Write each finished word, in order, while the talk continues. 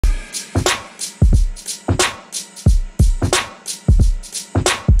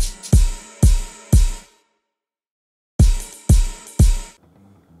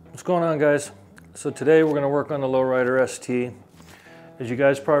What's going on, guys? So today we're going to work on the Lowrider ST. As you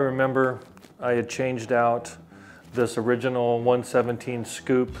guys probably remember, I had changed out this original 117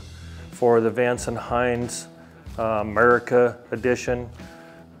 scoop for the Vance Hines America edition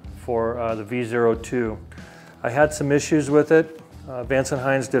for the V02. I had some issues with it. Vance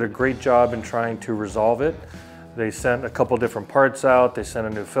Hines did a great job in trying to resolve it. They sent a couple different parts out, they sent a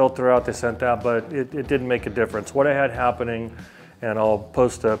new filter out, they sent that, but it didn't make a difference. What I had happening, and I'll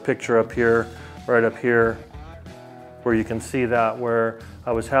post a picture up here, right up here, where you can see that, where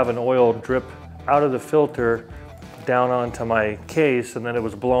I was having oil drip out of the filter down onto my case, and then it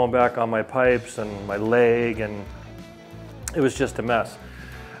was blowing back on my pipes and my leg, and it was just a mess.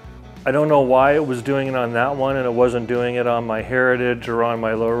 I don't know why it was doing it on that one and it wasn't doing it on my Heritage or on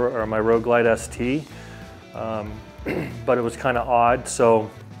my Road Glide ST, but it was kind of odd. So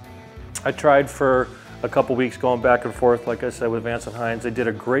I tried for a couple weeks going back and forth, like I said, with Vance Hines. They did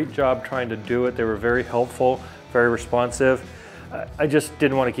a great job trying to do it. They were very helpful, very responsive. I just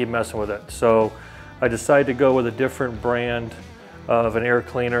didn't want to keep messing with it. So I decided to go with a different brand of an air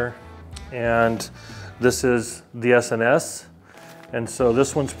cleaner, and this is the S&S. And so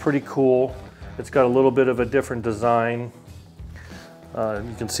this one's pretty cool. It's got a little bit of a different design.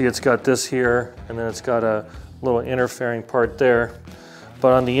 You can see it's got this here, and then it's got a little interfering part there.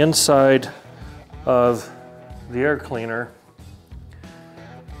 But on the inside of the air cleaner,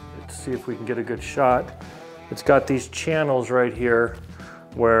 let's see if we can get a good shot. It's got these channels right here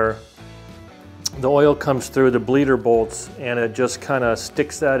where the oil comes through the bleeder bolts, and it just kind of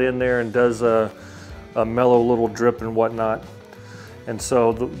sticks that in there and does a mellow little drip and whatnot. And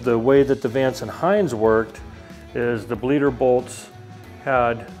so the way that the Vance Hines worked is the bleeder bolts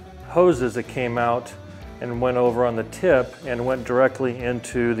had hoses that came out and went over on the tip and went directly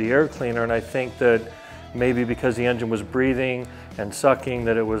into the air cleaner. And I think that maybe because the engine was breathing and sucking,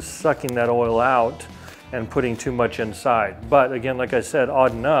 that it was sucking that oil out and putting too much inside. But again, like I said,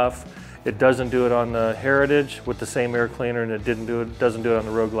 odd enough, it doesn't do it on the Heritage with the same air cleaner, and it doesn't do it on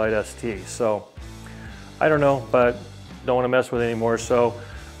the Road Glide ST. So I don't know, but don't want to mess with it anymore. So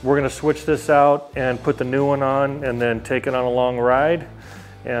we're going to switch this out and put the new one on and then take it on a long ride.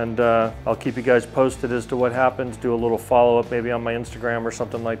 And I'll keep you guys posted as to what happens, do a little follow-up maybe on my Instagram or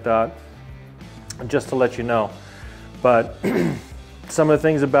something like that, just to let you know. But some of the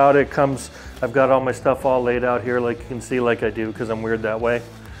things about it I've got all my stuff all laid out here, like you can see, like I do, because I'm weird that way.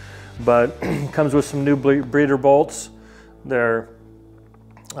 But it comes with some new breeder bolts. There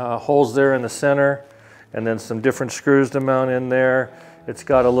are holes there in the center, and then some different screws to mount in there. It's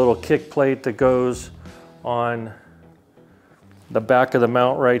got a little kick plate that goes on the back of the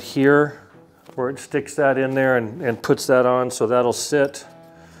mount right here, where it sticks that in there and puts that on, so that'll sit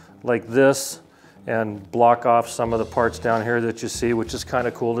like this and block off some of the parts down here that you see, which is kind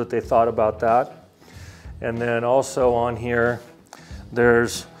of cool that they thought about that. And then also on here,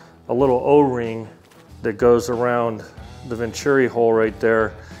 there's a little O-ring that goes around the Venturi hole right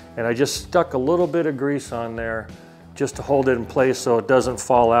there. And I just stuck a little bit of grease on there just to hold it in place so it doesn't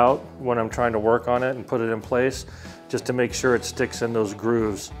fall out when I'm trying to work on it and put it in place, just to make sure it sticks in those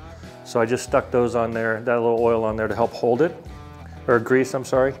grooves. So I just stuck those on there, that little oil on there to help hold it, or grease, I'm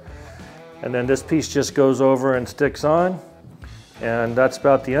sorry. And then this piece just goes over and sticks on, and that's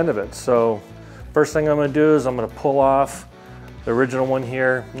about the end of it. So first thing I'm gonna do is I'm gonna pull off the original one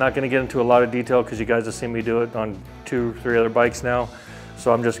here. I'm not gonna get into a lot of detail because you guys have seen me do it on 2 or 3 other bikes now.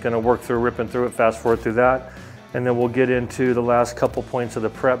 So I'm just gonna work through, ripping through it, fast forward through that, and then we'll get into the last couple points of the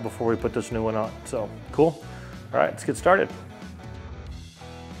prep before we put this new one on. So, cool? All right, let's get started.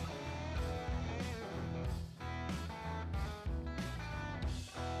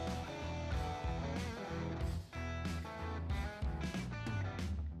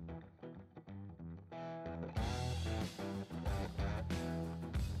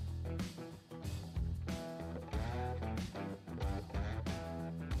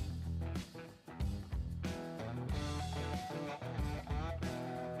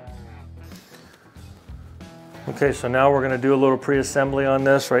 Okay, so now we're going to do a little pre-assembly on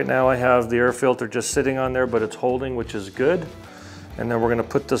this. Right now I have the air filter just sitting on there, but it's holding, which is good. And then we're going to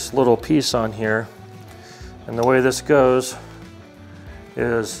put this little piece on here. And the way this goes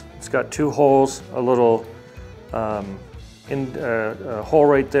is it's got 2 holes, a little hole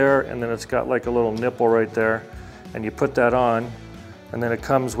right there, and then it's got like a little nipple right there. And you put that on, and then it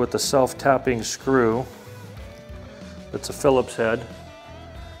comes with a self-tapping screw. It's a Phillips head.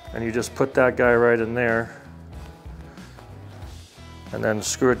 And you just put that guy right in there, and then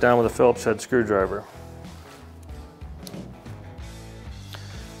screw it down with a Phillips head screwdriver.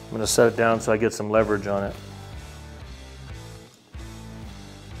 I'm going to set it down so I get some leverage on it.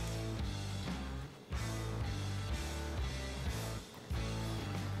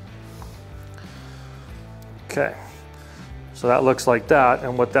 Okay, so that looks like that,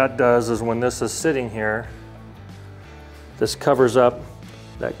 and what that does is when this is sitting here, this covers up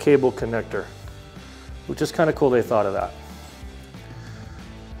that cable connector, which is kind of cool they thought of that.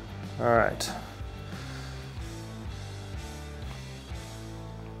 All right.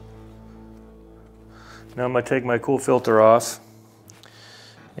 Now I'm going to take my cool filter off,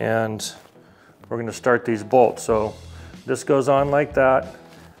 and we're going to start these bolts. So this goes on like that.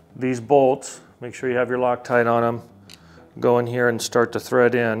 These bolts, make sure you have your Loctite on them, go in here and start to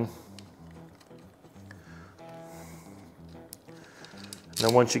thread in. And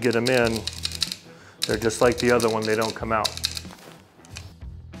then once you get them in, they're just like the other one, they don't come out.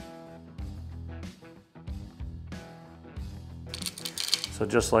 So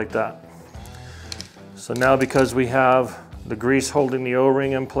just like that. So now because we have the grease holding the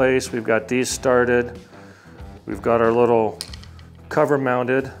O-ring in place, we've got these started, we've got our little cover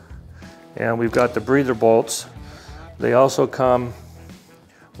mounted, and we've got the breather bolts. They also come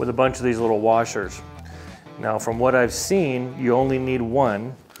with a bunch of these little washers. Now from what I've seen, you only need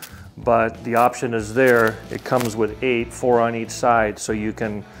one, but the option is there. It comes with 8, 4 on each side, so you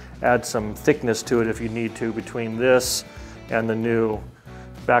can add some thickness to it if you need to between this and the new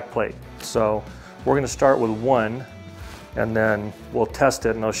back plate. So we're going to start with one, and then we'll test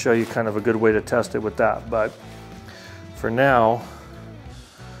it, and I'll show you kind of a good way to test it with that. But for now,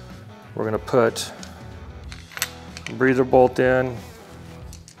 we're going to put a breather bolt in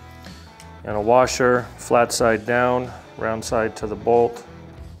and a washer, flat side down, round side to the bolt,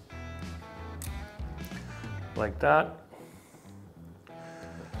 like that.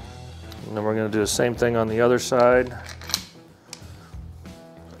 And then we're going to do the same thing on the other side.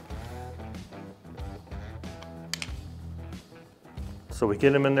 So we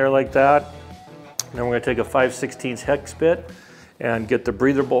get them in there like that. Then we're going to take a 5/16 hex bit and get the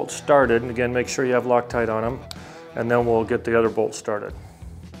breather bolt started. And again, make sure you have Loctite on them. And then we'll get the other bolt started.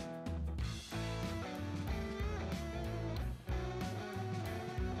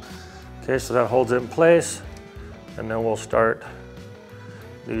 Okay, so that holds it in place. And then we'll start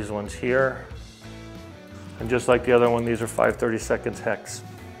these ones here. And just like the other one, these are 5/32 hex.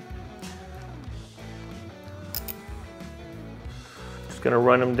 Going to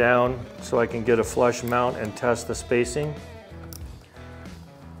run them down so I can get a flush mount and test the spacing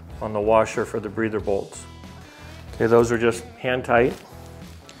on the washer for the breather bolts. Okay, those are just hand tight.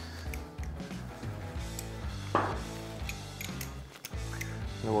 And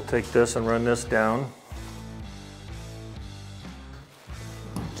we'll take this and run this down.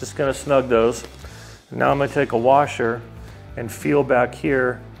 Just going to snug those. Now I'm going to take a washer and feel back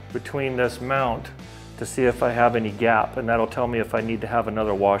here between this mount to see if I have any gap, and that'll tell me if I need to have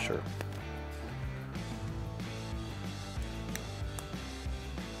another washer.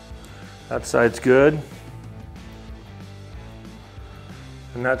 That side's good.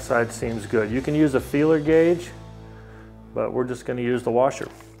 And that side seems good. You can use a feeler gauge, but we're just going to use the washer.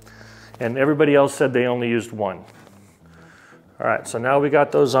 And everybody else said they only used one. All right, so now we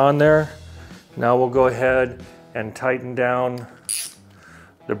got those on there. Now we'll go ahead and tighten down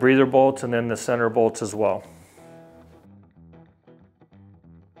the breather bolts and then the center bolts as well.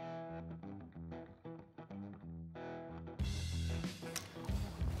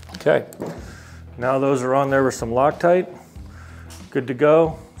 Okay, now those are on there with some Loctite. Good to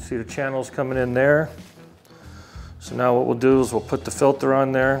go. See the channels coming in there. So now what we'll do is we'll put the filter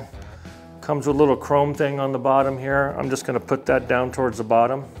on there. Comes with a little chrome thing on the bottom here. I'm just going to put that down towards the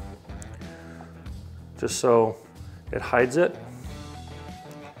bottom, just so it hides it.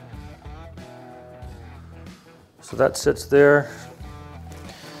 So that sits there.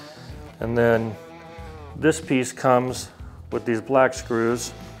 And then this piece comes with these black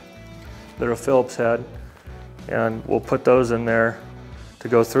screws that are Phillips head, and we'll put those in there to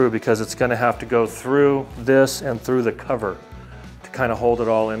go through because it's going to have to go through this and through the cover to kind of hold it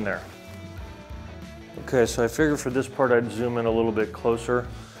all in there. Okay, so I figured for this part I'd zoom in a little bit closer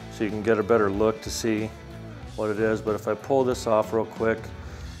so you can get a better look to see what it is. But if I pull this off real quick,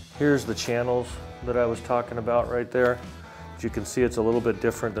 here's the channels that I was talking about right there. As you can see, it's a little bit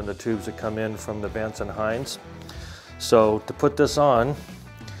different than the tubes that come in from the Vance Hines. So to put this on,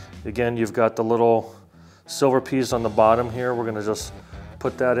 again, you've got the little silver piece on the bottom here. We're gonna just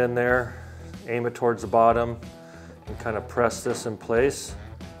put that in there, aim it towards the bottom, and kind of press this in place.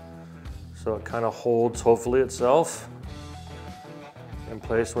 So it kind of holds, hopefully, itself in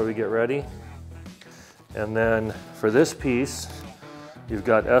place while we get ready. And then for this piece, you've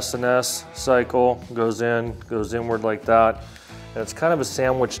got S&S cycle, goes inward like that. And it's kind of a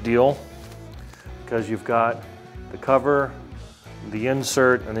sandwich deal because you've got the cover, the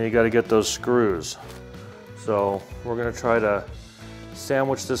insert, and then you got to get those screws. So we're gonna try to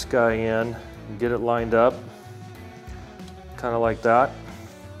sandwich this guy in and get it lined up, kind of like that,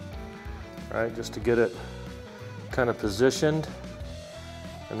 right? Just to get it kind of positioned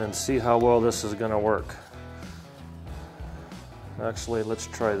and then see how well this is gonna work. Actually, let's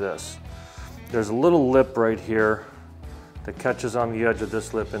try this. There's a little lip right here that catches on the edge of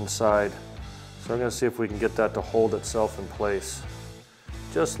this lip inside. So I'm gonna see if we can get that to hold itself in place.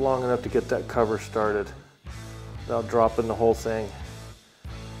 Just long enough to get that cover started without dropping the whole thing.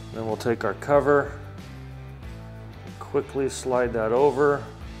 Then we'll take our cover, quickly slide that over,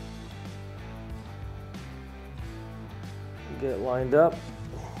 get it lined up.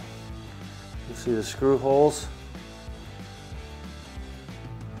 You see the screw holes.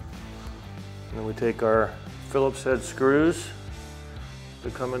 And then we take our Phillips head screws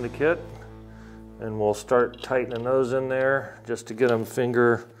that come in the kit, and we'll start tightening those in there just to get them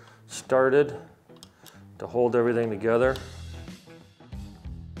finger started to hold everything together.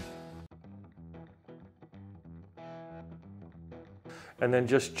 And then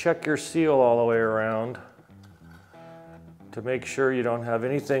just check your seal all the way around to make sure you don't have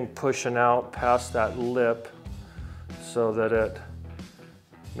anything pushing out past that lip so that it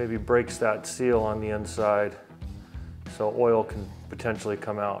maybe breaks that seal on the inside, so oil can potentially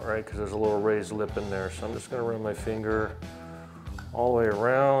come out, right? Because there's a little raised lip in there. So I'm just gonna run my finger all the way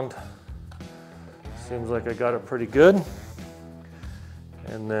around. Seems like I got it pretty good.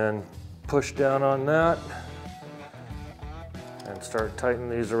 And then push down on that and start tightening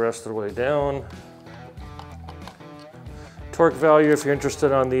these the rest of the way down. Torque value, if you're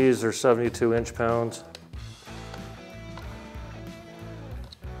interested on these, are 72 inch-pounds.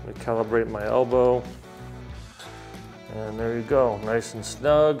 Let me calibrate my elbow. And there you go, nice and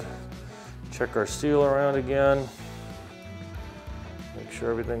snug. Check our seal around again. Make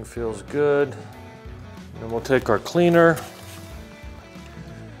sure everything feels good. Then we'll take our cleaner,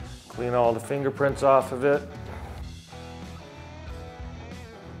 clean all the fingerprints off of it.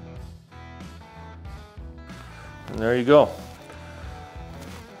 And there you go.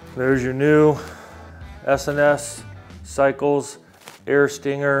 There's your new S&S Cycles Air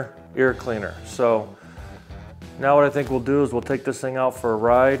Stinger Ear Cleaner. So now what I think we'll do is we'll take this thing out for a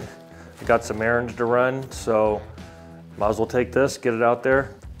ride. I got some errands to run, so might as well take this, get it out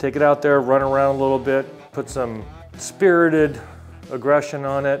there. Take it out there, run around a little bit, put some spirited aggression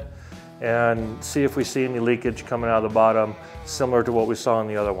on it, and see if we see any leakage coming out of the bottom, similar to what we saw in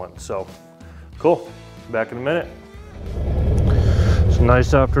the other one. So, cool, back in a minute. It's a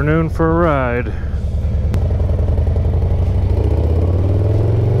nice afternoon for a ride.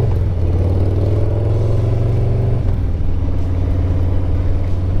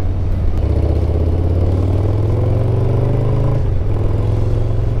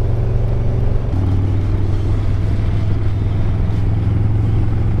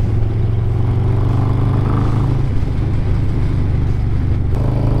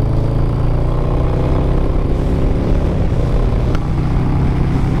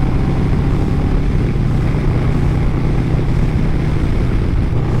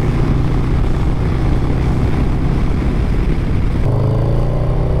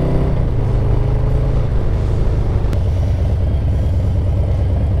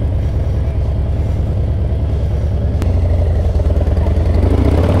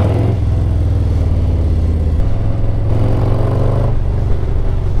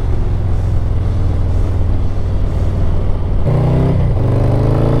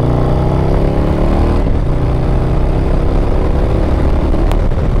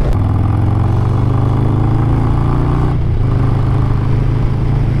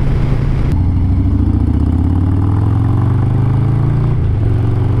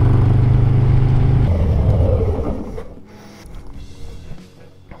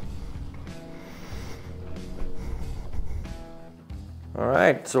 All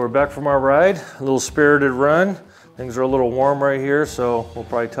right, so we're back from our ride, a little spirited run. Things are a little warm right here, so we'll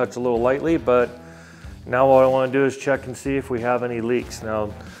probably touch a little lightly, but now what I want to do is check and see if we have any leaks.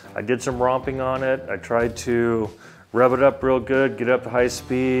 Now, I did some romping on it. I tried to rev it up real good, get up to high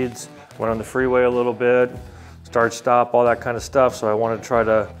speeds, went on the freeway a little bit, start, stop, all that kind of stuff. So I want to try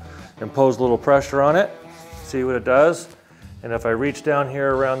to impose a little pressure on it, see what it does. And if I reach down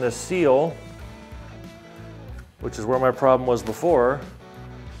here around this seal, which is where my problem was before,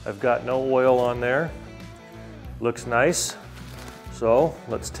 I've got no oil on there. Looks nice. So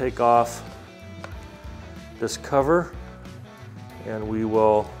let's take off this cover and we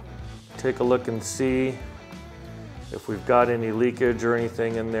will take a look and see if we've got any leakage or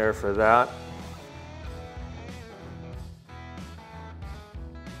anything in there for that.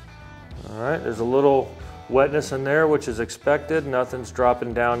 All right, there's a little wetness in there, which is expected. Nothing's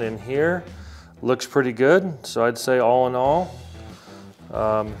dropping down in here. Looks pretty good. So I'd say all in all,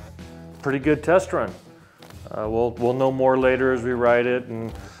 pretty good test run. We'll know more later as we ride it,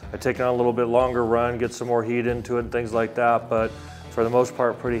 and I take it on a little bit longer run, get some more heat into it and things like that, but for the most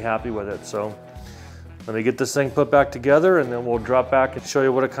part, pretty happy with it. So let me get this thing put back together, and then we'll drop back and show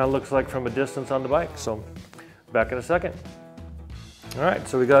you what it kind of looks like from a distance on the bike. So back in a second. All right,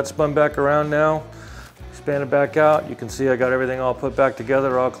 so we got it spun back around now. Span it back out. You can see I got everything all put back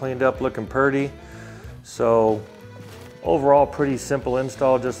together, all cleaned up, looking pretty. So overall, pretty simple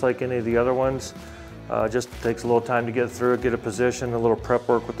install, just like any of the other ones. Just takes a little time to get through it, get a position, a little prep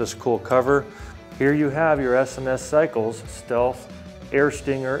work with this cool cover. Here you have your S&S Cycles Stealth Air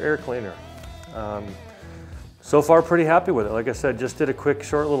Stinger Air Cleaner. So far, pretty happy with it. Like I said, just did a quick,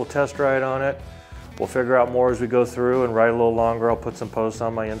 short little test ride on it. We'll figure out more as we go through and ride a little longer. I'll put some posts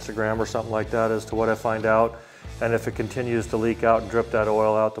on my Instagram or something like that as to what I find out, and if it continues to leak out and drip that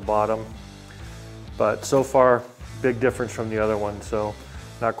oil out the bottom. But so far, big difference from the other one. So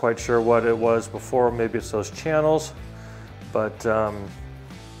not quite sure what it was before. Maybe it's those channels, but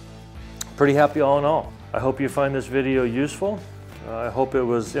pretty happy all in all. I hope you find this video useful. I hope it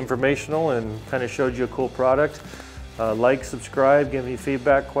was informational and kind of showed you a cool product. Like, subscribe, give me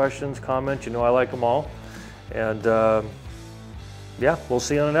feedback, questions, comments. You know I like them all. And yeah, we'll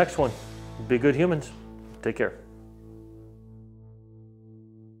see you on the next one. Be good humans. Take care.